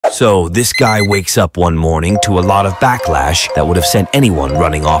So this guy wakes up one morning to a lot of backlash that would have sent anyone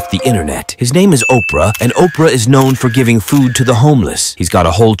running off the internet. His name is Oprah, and Oprah is known for giving food to the homeless. He's got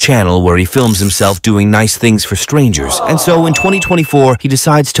a whole channel where he films himself doing nice things for strangers. And so in 2024, he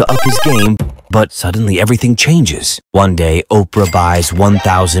decides to up his game, but suddenly everything changes. One day, Oprah buys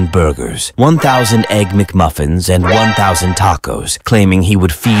 1,000 burgers, 1,000 egg McMuffins, and 1,000 tacos, claiming he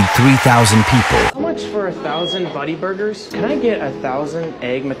would feed 3,000 people. How much for 1,000 Buddy Burgers? Can I get 1,000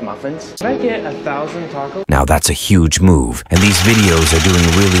 egg McMuffins? Can I get 1,000 tacos? Now that's a huge move, and these videos are doing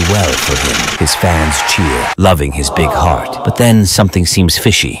really well for him. His fans cheer, loving his big heart. But then something seems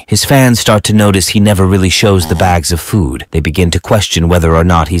fishy. His fans start to notice he never really shows the bags of food. They begin to question whether or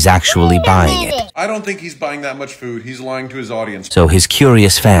not he's actually buying it. I don't think he's buying that much food. He's lying to his audience. So his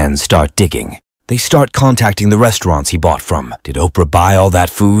curious fans start digging. They start contacting the restaurants he bought from. Did Oprah buy all that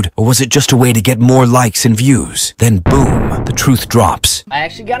food? Or was it just a way to get more likes and views? Then boom, the truth drops. I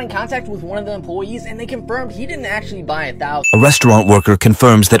actually got in contact with one of the employees and they confirmed he didn't actually buy 1,000. A restaurant worker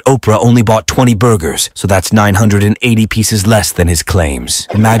confirms that Oprah only bought 20 burgers, so that's 980 pieces less than his claims.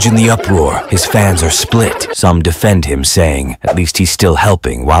 Imagine the uproar. His fans are split. Some defend him, saying, at least he's still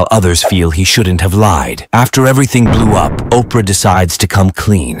helping, while others feel he shouldn't have lied. After everything blew up, Oprah decides to come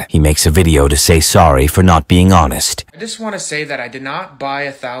clean. He makes a video to say sorry for not being honest. I just want to say that I did not buy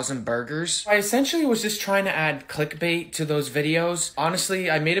 1,000 burgers. I essentially was just trying to add clickbait to those videos. Honestly,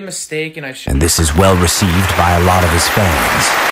 I made a mistake and I should. And this is well received by a lot of his fans.